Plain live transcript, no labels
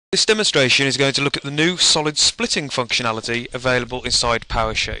This demonstration is going to look at the new solid splitting functionality available inside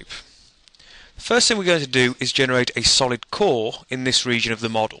PowerSHAPE. The first thing we're going to do is generate a solid core in this region of the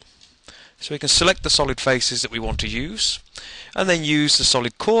model. So we can select the solid faces that we want to use and then use the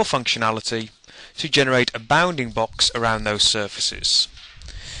solid core functionality to generate a bounding box around those surfaces.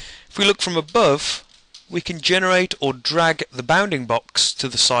 If we look from above, we can generate or drag the bounding box to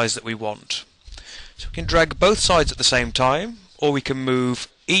the size that we want. So we can drag both sides at the same time, or we can move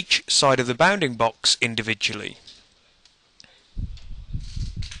each side of the bounding box individually.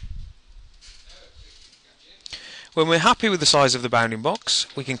 When we're happy with the size of the bounding box,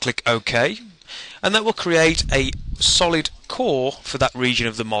 we can click OK, and that will create a solid core for that region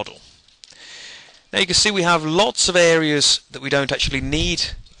of the model. Now you can see we have lots of areas that we don't actually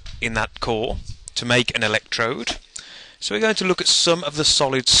need in that core to make an electrode, so we're going to look at some of the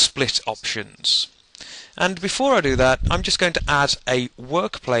solid split options. And before I do that, I'm just going to add a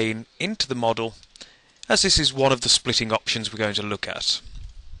workplane into the model, as this is one of the splitting options we're going to look at.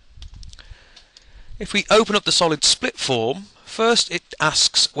 If we open up the solid split form, first it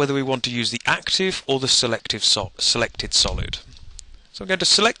asks whether we want to use the active or the selected solid. So I'm going to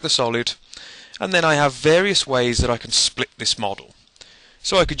select the solid, and then I have various ways that I can split this model.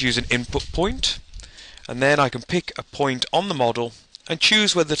 So I could use an input point, and then I can pick a point on the model and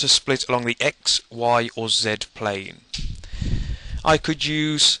choose whether to split along the X, Y or Z plane. I could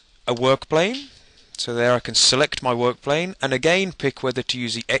use a workplane, so there I can select my workplane and again pick whether to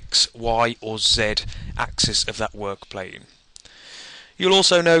use the X, Y or Z axis of that workplane. You'll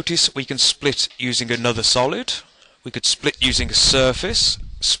also notice we can split using another solid, we could split using a surface,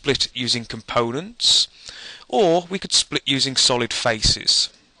 split using components, or we could split using solid faces.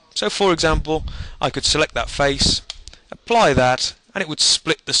 So for example, I could select that face, apply that, and it would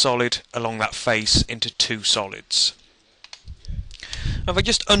split the solid along that face into two solids. Now if I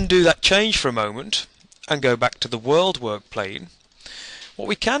just undo that change for a moment and go back to the world workplane, what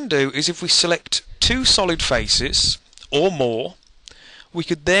we can do is if we select two solid faces or more, we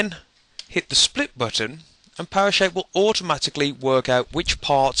could then hit the split button and PowerSHAPE will automatically work out which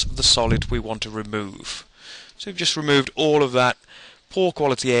parts of the solid we want to remove. So we've just removed all of that poor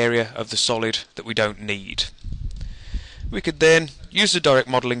quality area of the solid that we don't need. We could then use the direct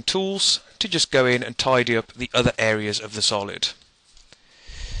modelling tools to just go in and tidy up the other areas of the solid.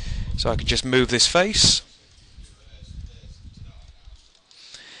 So I could just move this face,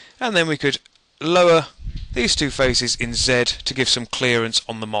 and then we could lower these two faces in Z to give some clearance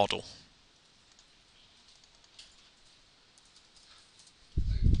on the model.